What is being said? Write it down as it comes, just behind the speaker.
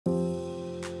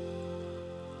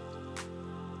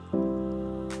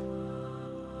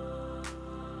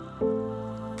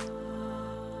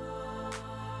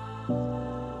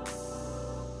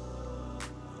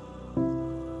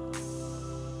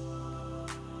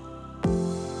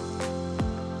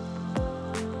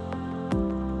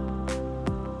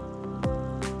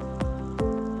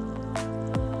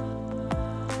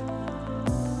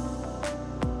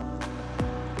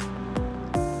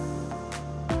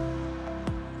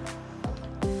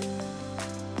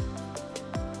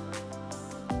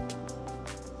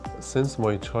Since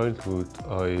my childhood,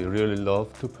 I really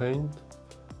love to paint,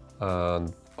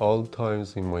 and all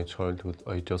times in my childhood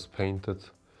I just painted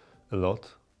a lot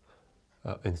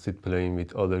instead playing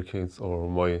with other kids or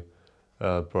my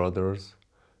brothers.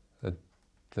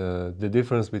 The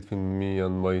difference between me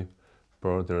and my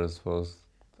brothers was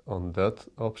on that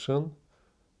option.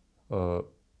 Uh,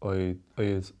 I,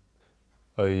 I,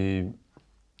 I,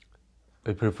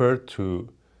 I prefer to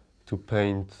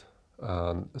paint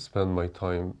and spend my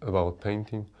time about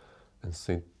painting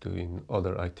instead doing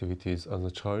other activities as a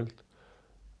child.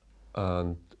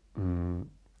 And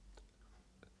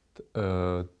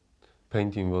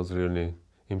painting was really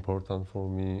important for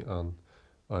me, and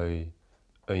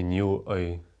I knew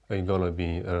I gonna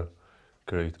be a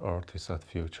great artist at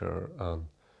future,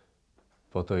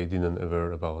 but I didn't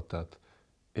aware about that.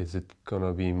 Is it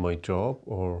gonna be my job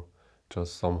or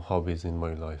just some hobbies in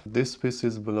my life? This piece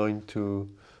is belonging to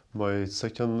my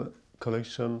second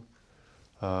collection,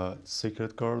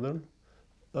 Secret Garden,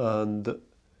 and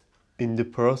in the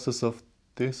process of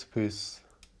this piece,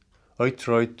 I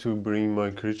tried to bring my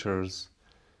creatures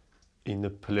in a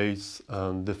place,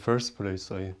 and the first place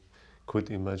I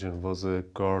could imagine was a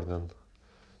garden.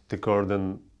 The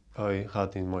garden I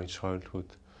had in my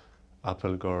childhood,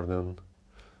 apple garden,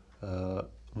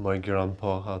 my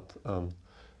grandpa had, and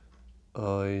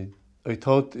I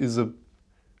thought is a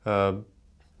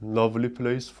lovely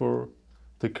place for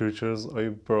the creatures I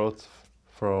brought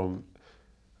from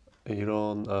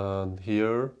Iran and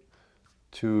here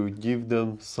to give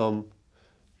them some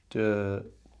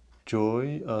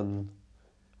joy and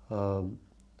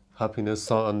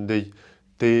happiness, and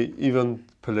they even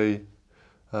play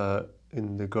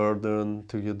in the garden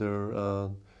together,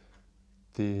 and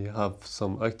they have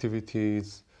some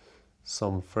activities,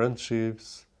 some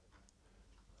friendships,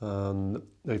 and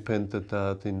I painted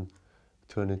that in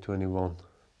 2021.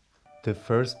 The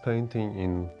first painting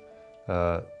in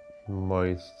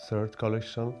my third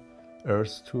collection,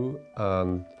 Earth 2,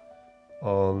 and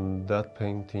on that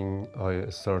painting I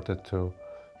started to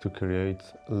create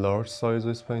large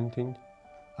sizes painting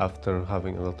after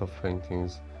having a lot of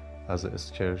paintings as a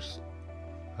sketch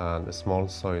and small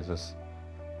sizes.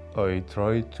 I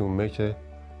tried to make a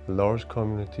large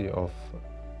community of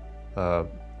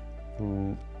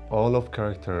all of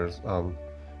characters and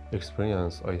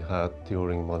experience I had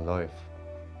during my life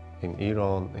in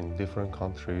Iran, in different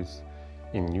countries,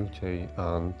 in UK,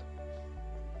 and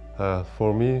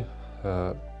for me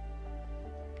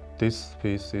this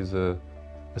piece is a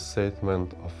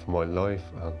statement of my life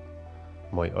and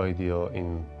my idea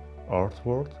in art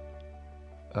world,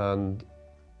 and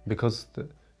because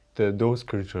those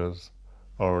creatures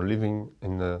are living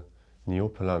in a new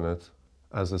planet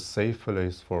as a safe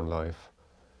place for life,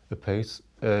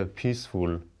 a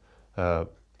peaceful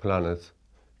planet.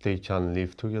 They can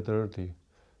live together,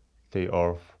 they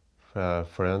are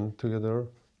friends together,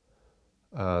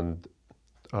 and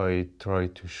I try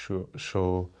to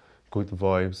show good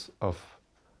vibes of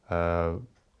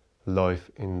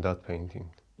life in that painting.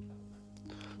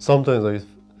 Sometimes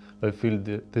I feel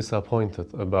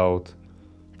disappointed about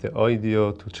the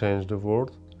idea to change the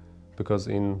world, because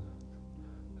in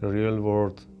the real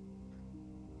world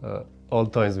all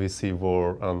times we see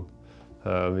war, and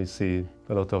we see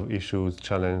a lot of issues,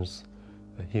 challenges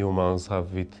humans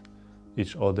have with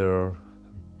each other,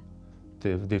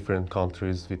 the different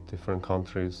countries with different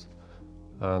countries,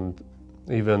 and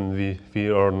even we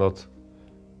are not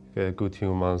good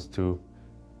humans too,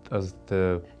 as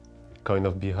the kind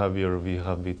of behavior we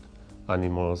have with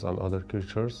animals and other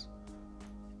creatures.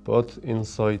 But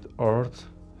inside art,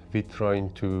 we're trying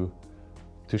to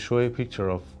show a picture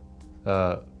of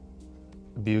a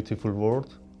beautiful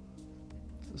world.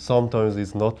 Sometimes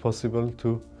it's not possible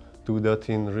to do that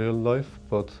in real life,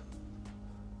 but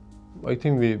I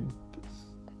think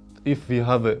if we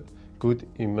have a good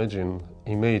image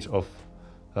of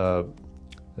a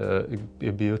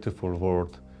beautiful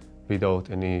world without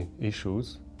any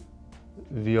issues,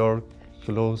 we are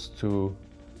close to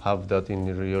have that in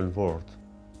the real world.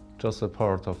 Just a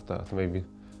part of that, maybe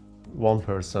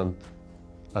 1%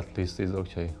 at least is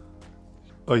okay.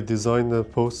 I designed a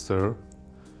poster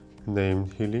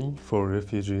named Healing for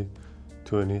Refugee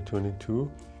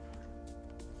 2022,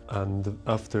 and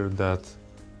after that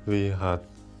we had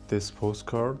this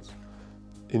postcard.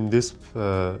 In this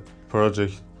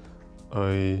project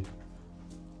I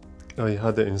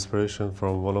had the inspiration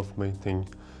from one of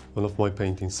my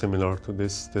paintings similar to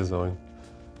this design,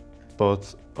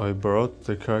 but I brought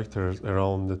the characters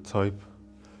around the type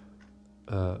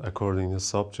according to the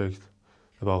subject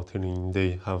about healing.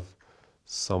 They have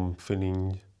some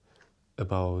feeling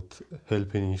about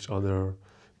helping each other,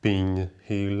 being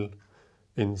healed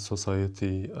in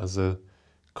society as a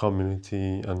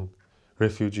community and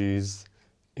refugees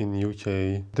in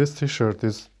UK. This t-shirt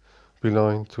is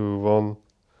belonging to one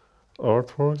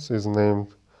artwork, is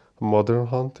named Modern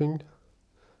Hunting.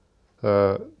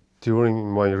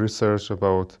 During my research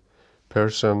about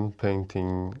Persian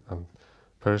painting and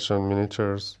Persian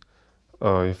miniatures,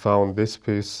 I found this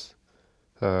piece,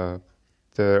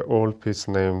 the old piece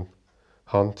named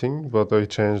Hunting, but I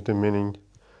changed the meaning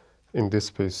in this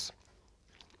piece.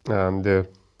 And the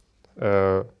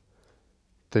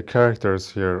characters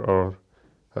here are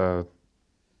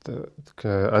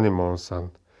the animals,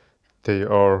 and they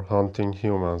are hunting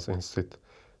humans instead.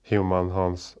 Human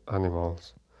hunts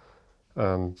animals.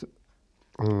 And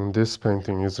this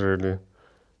painting is really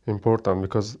important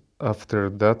because after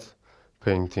that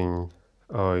painting,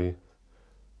 I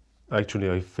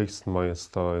fixed my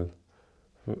style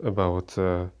about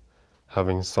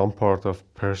having some part of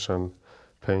Persian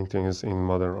paintings in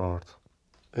modern art.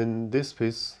 In this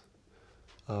piece,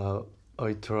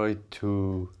 I tried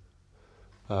to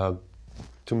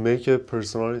make a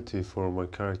personality for my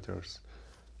characters,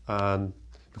 and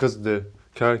because the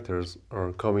characters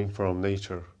are coming from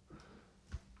nature,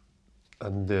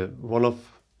 and one of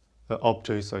the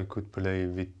objects I could play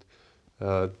with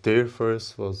there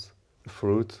first was a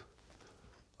fruit.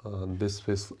 And this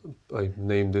piece, I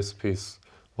named this piece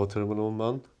Watermelon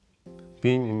Man.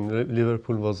 Being in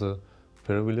Liverpool was a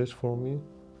privilege for me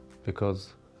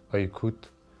because I could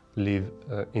live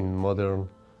in modern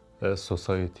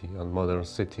society and modern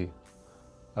city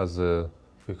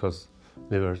because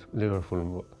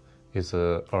Liverpool is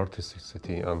an artistic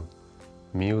city and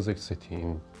music city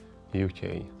in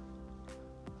UK,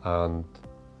 and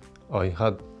I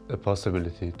had a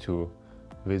possibility to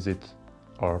visit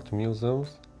art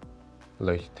museums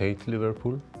like Tate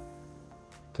Liverpool.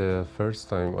 The first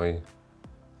time I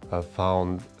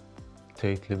found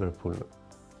Tate Liverpool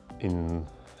in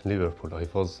Liverpool, I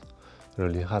was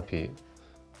really happy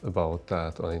about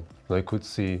that. I could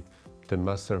see the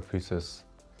masterpieces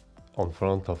on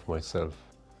front of myself.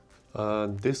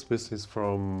 And this piece is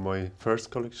from my first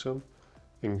collection,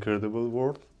 Incredible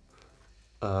World.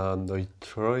 And I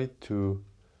tried to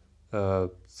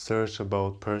search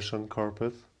about Persian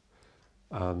carpet,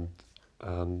 and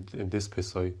in this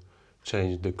piece I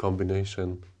changed the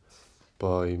combination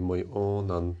by my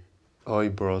own, and I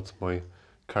brought my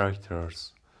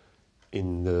characters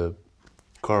in the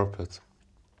carpet.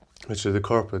 Actually, the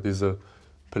carpet is a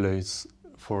place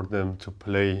for them to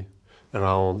play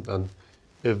around, and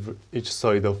each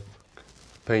side of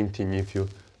painting, if you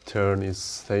turn, is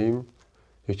same.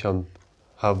 You can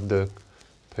have the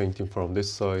painting from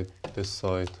this side,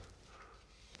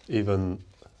 even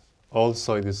all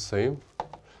side is same.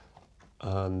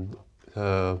 And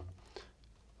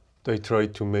I try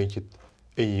to make it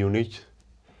a unique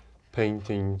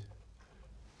painting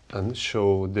and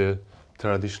show the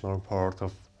traditional part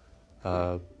of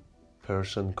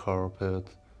Persian carpet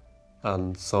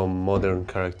and some modern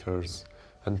characters,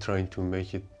 and trying to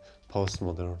make it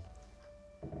postmodern.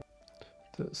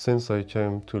 Since I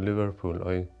came to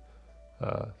Liverpool,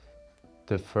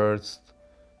 the first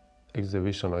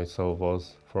exhibition I saw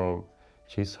was from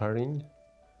Kjartan,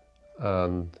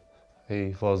 and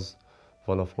he was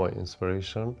one of my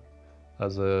inspiration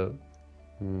as a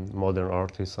modern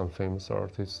artist and famous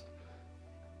artist.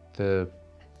 The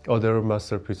other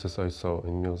masterpieces I saw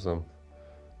in museum,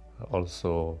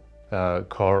 also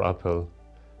Abel,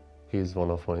 he is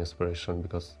one of my inspiration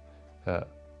because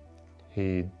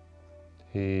he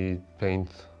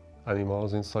paints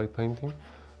animals inside painting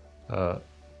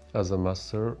as a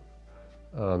master,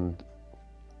 and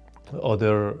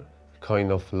other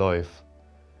kind of life,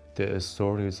 the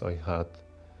stories I had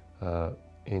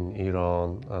in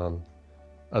Iran, and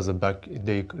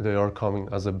they are coming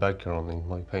as a background in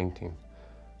my painting,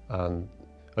 and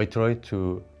I try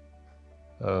to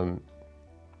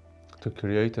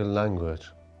create a language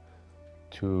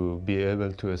to be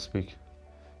able to speak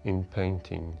in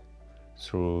painting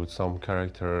through some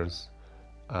characters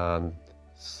and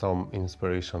some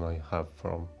inspiration I have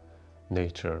from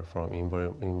nature, from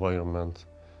environment,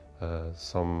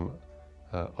 some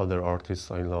other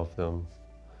artists, I love them,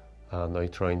 and I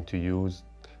trying to use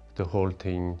the whole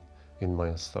thing in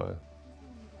my style.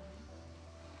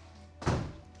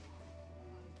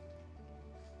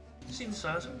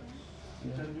 Synthesizer.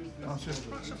 Yeah. That's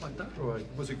impressive like that. Right.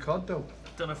 Was it cod though? I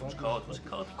don't know if it was card. Was it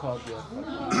card? Cod,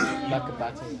 yeah. Like a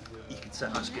battery. You could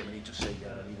ask him and he'd just say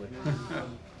yeah anyway.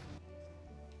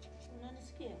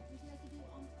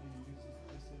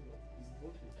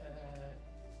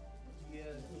 Yeah,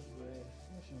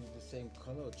 the same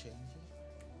color change.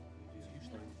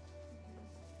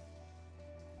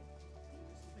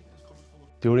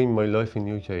 during my life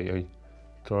in UK, I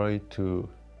try to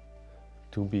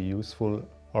be useful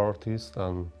artist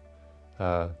and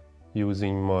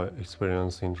using my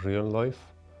experience in real life.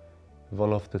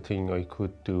 One of the things I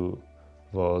could do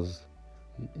was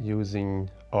using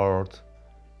art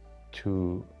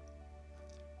to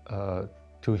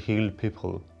heal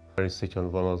people. Mystical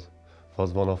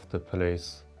was one of the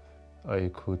places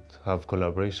I could have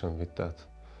collaboration with that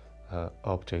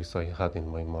objects I had in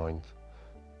my mind.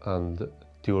 And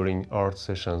during art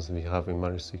sessions we have in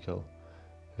Mystical,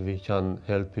 we can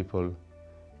help people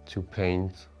to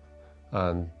paint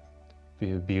and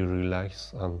be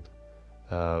relaxed, and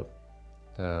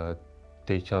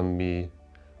they can be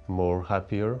more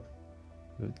happier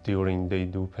during they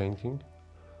do painting.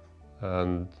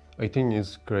 And I think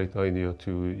it's a great idea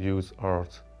to use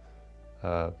art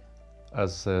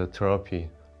as a therapy,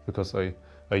 because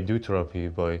I do therapy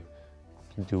by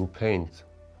do paint,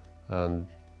 and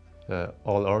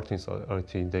all artists, I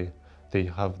think they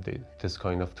have this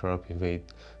kind of therapy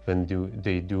when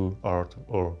they do art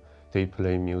or they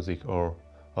play music or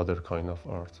other kind of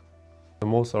art.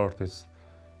 Most artists,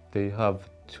 they have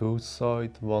two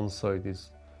sides. One side is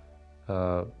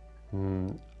art,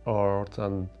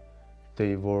 and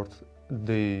they work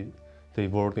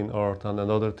in art, and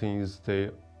another thing is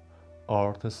the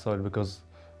artist side, because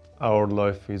our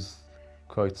life is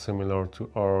quite similar to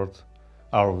art.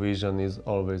 Our vision is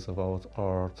always about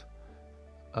art,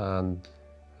 and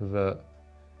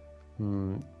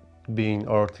being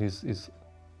artist is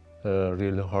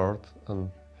really hard.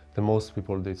 And the most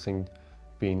people, they think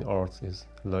being art is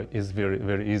very,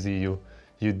 very easy.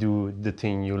 You do the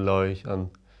thing you like, and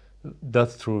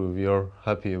that's true. We are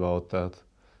happy about that.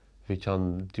 We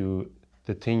can do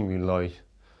the thing we like,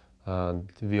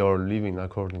 and we are living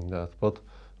according to that. But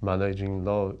managing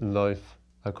life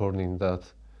according to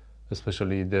that,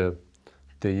 especially the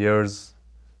years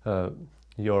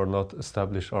you're not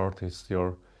established artist,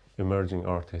 you're emerging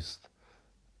artist,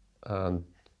 and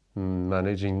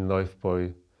managing life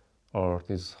by art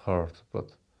is hard.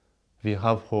 But we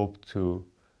have hope to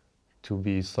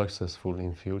be successful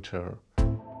in future.